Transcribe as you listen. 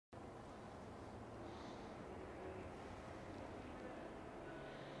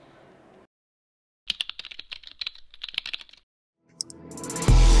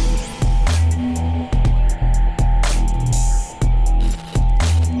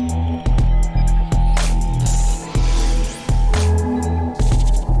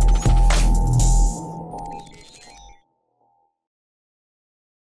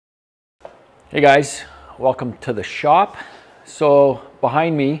Hey guys, welcome to the shop. So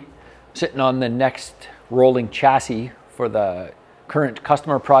behind me, sitting on the next rolling chassis for the current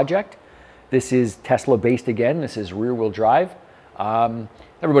customer project. This is Tesla based again. This is rear wheel drive.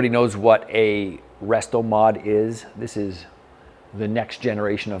 Everybody knows what a resto mod is. This is the next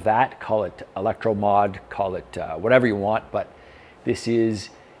generation of that. Call it electro mod, call it whatever you want, but this is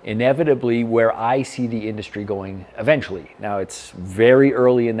inevitably where I see the industry going eventually. Now it's very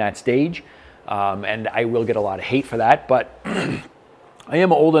early in that stage. And I will get a lot of hate for that, but I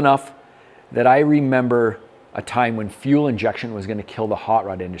am old enough that I remember a time when fuel injection was going to kill the hot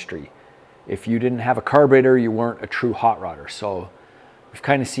rod industry. If you didn't have a carburetor, you weren't a true hot rodder. So we've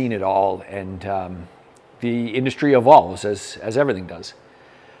kind of seen it all, and the industry evolves as everything does.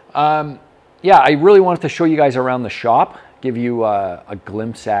 Yeah, I really wanted to show you guys around the shop, give you a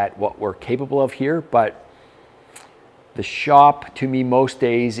glimpse at what we're capable of here, but the shop, to me, most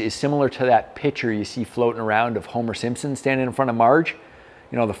days is similar to that picture you see floating around of Homer Simpson standing in front of Marge.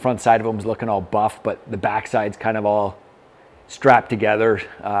 You know, the front side of him is looking all buff, but the back side's kind of all strapped together,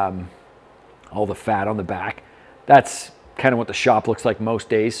 all the fat on the back. That's kind of what the shop looks like most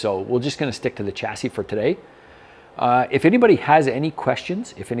days, so we're just going to stick to the chassis for today. If anybody has any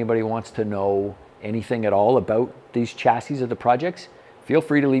questions, if anybody wants to know anything at all about these chassis of the projects, feel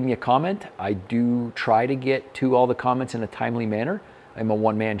free to leave me a comment. I do try to get to all the comments in a timely manner. I'm a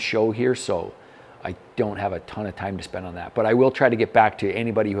one-man show here, so I don't have a ton of time to spend on that. But I will try to get back to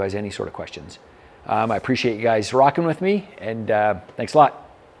anybody who has any sort of questions. I appreciate you guys rocking with me, and thanks a lot.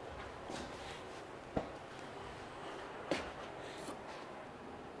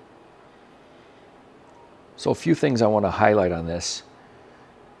 So a few things I want to highlight on this.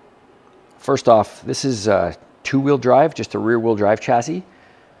 First off, this is two-wheel drive, just a rear-wheel drive chassis.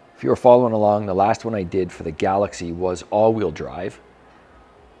 If you were following along, the last one I did for the Galaxy was all-wheel drive.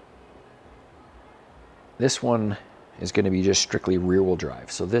 This one is going to be just strictly rear-wheel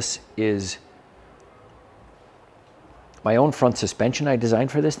drive. So this is my own front suspension I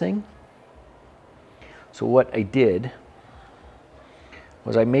designed for this thing. So what I did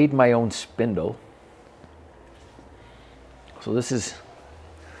was I made my own spindle. So this is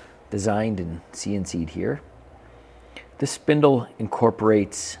designed and CNC'd here. This spindle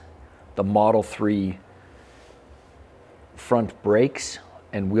incorporates the Model 3 front brakes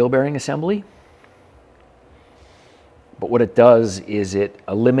and wheel bearing assembly. But what it does is it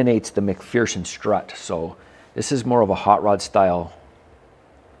eliminates the McPherson strut. So this is more of a hot rod style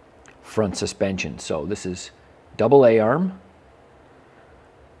front suspension. So this is double A-arm,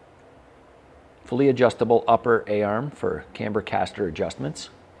 fully adjustable upper A-arm for camber caster adjustments,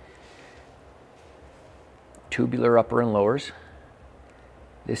 tubular upper and lowers.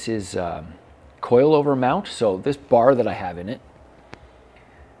 This is coilover mount, so this bar that I have in it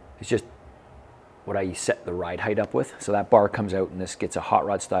is just what I set the ride height up with. So that bar comes out and this gets a hot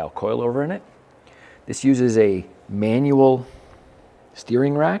rod style coilover in it. This uses a manual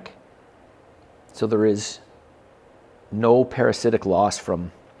steering rack, so there is no parasitic loss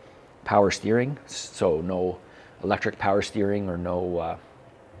from power steering, so no electric power steering or no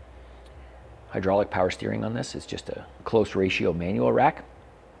hydraulic power steering on this. It's just a close ratio manual rack.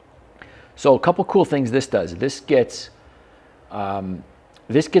 So a couple cool things this does. This gets rid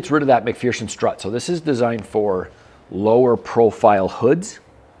of that McPherson strut. So this is designed for lower profile hoods.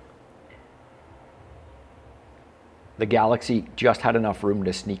 The Galaxy just had enough room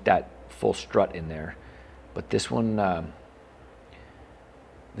to sneak that full strut in there, but this one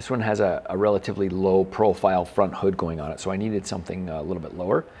has a relatively low profile front hood going on it, so I needed something a little bit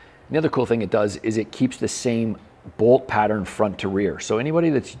lower. And the other cool thing it does is it keeps the same bolt pattern front to rear. So anybody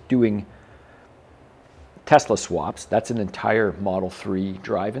that's doing Tesla swaps, that's an entire Model 3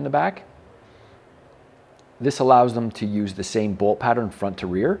 drive in the back. This allows them to use the same bolt pattern front to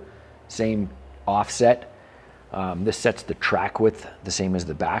rear, same offset. This sets the track width the same as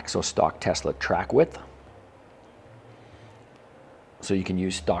the back, so stock Tesla track width. So you can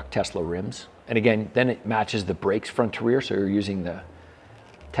use stock Tesla rims. And again, then it matches the brakes front to rear, so you're using the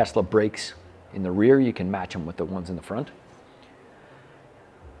Tesla brakes in the rear, you can match them with the ones in the front.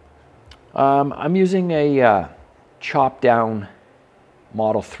 I'm using a chopped down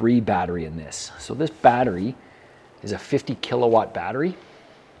Model 3 battery in this. So this battery is a 50 kilowatt battery.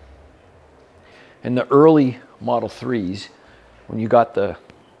 In the early Model 3s, when you got the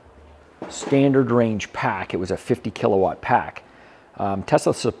standard range pack, it was a 50 kilowatt pack.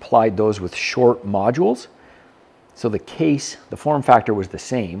 Tesla supplied those with short modules. So the case, the form factor was the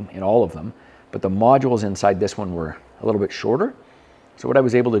same in all of them, but the modules inside this one were a little bit shorter. So what I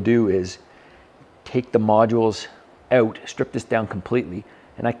was able to do is take the modules out, strip this down completely,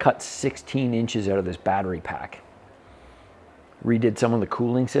 and I cut 16 inches out of this battery pack. Redid some of the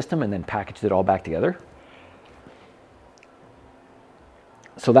cooling system and then packaged it all back together.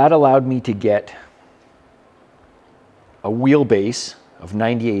 So that allowed me to get a wheelbase of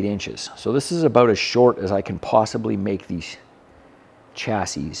 98 inches. So this is about as short as I can possibly make these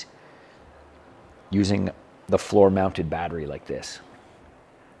chassis using the floor-mounted battery like this.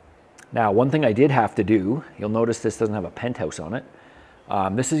 Now, one thing I did have to do, you'll notice this doesn't have a penthouse on it.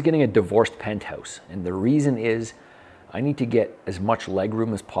 This is getting a divorced penthouse, and the reason is I need to get as much leg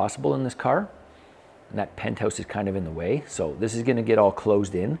room as possible in this car, and that penthouse is kind of in the way. So this is going to get all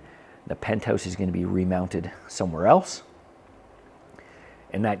closed in. The penthouse is going to be remounted somewhere else,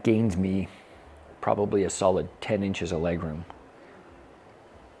 and that gains me probably a solid 10 inches of leg room.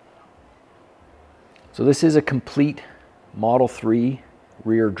 So this is a complete Model 3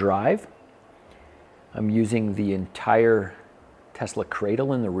 rear drive. I'm using the entire Tesla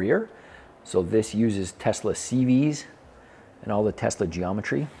cradle in the rear. So this uses Tesla CVs and all the Tesla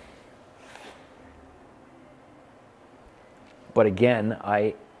geometry. But again,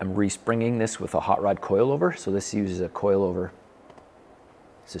 I am respringing this with a hot rod coilover. So this uses a coilover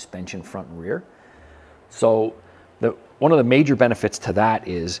suspension front and rear. So one of the major benefits to that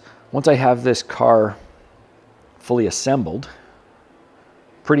is once I have this car fully assembled,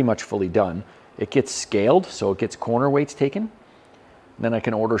 pretty much fully done, it gets scaled, so it gets corner weights taken. And then I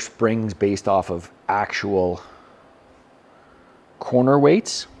can order springs based off of actual corner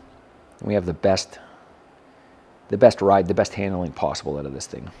weights. And we have the best ride, the best handling possible out of this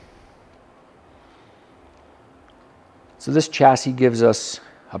thing. So this chassis gives us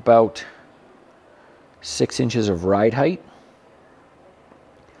about 6 inches of ride height.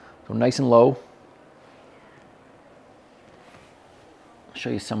 So nice and low. I'll show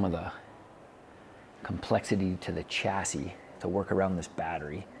you some of the complexity to the chassis to work around this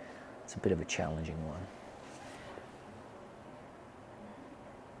battery. It's a bit of a challenging one.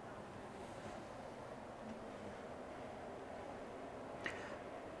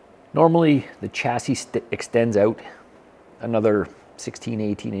 Normally the chassis extends out another 16,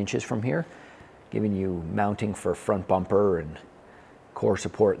 18 inches from here, giving you mounting for front bumper and core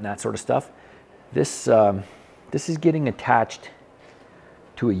support and that sort of stuff. This is getting attached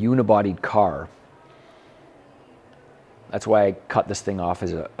to a unibodied car. That's why I cut this thing off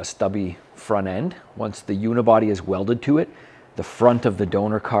as a stubby front end. Once the unibody is welded to it, the front of the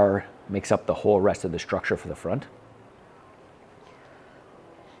donor car makes up the whole rest of the structure for the front.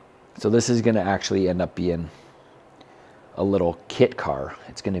 So this is going to actually end up being a little kit car.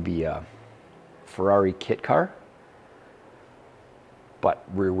 It's going to be a Ferrari kit car, but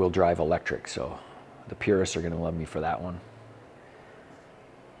rear-wheel drive electric. So the purists are going to love me for that one.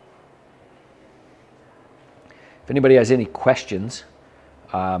 If anybody has any questions,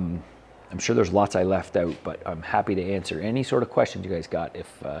 I'm sure there's lots I left out, but I'm happy to answer any sort of questions you guys got if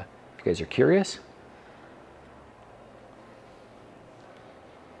you guys are curious.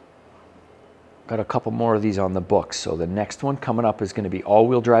 Got a couple more of these on the books. So the next one coming up is going to be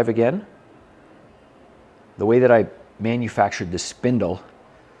all-wheel drive again. The way that I manufactured the spindle,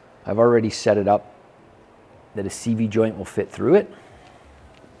 I've already set it up that a CV joint will fit through it.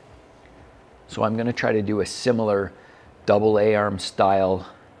 So I'm going to try to do a similar double A-arm style,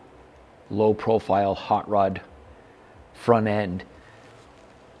 low profile hot rod front end,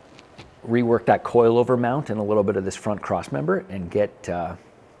 rework that coilover mount and a little bit of this front cross member and get a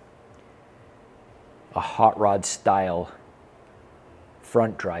hot rod style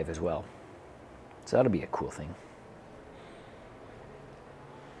front drive as well. So that'll be a cool thing.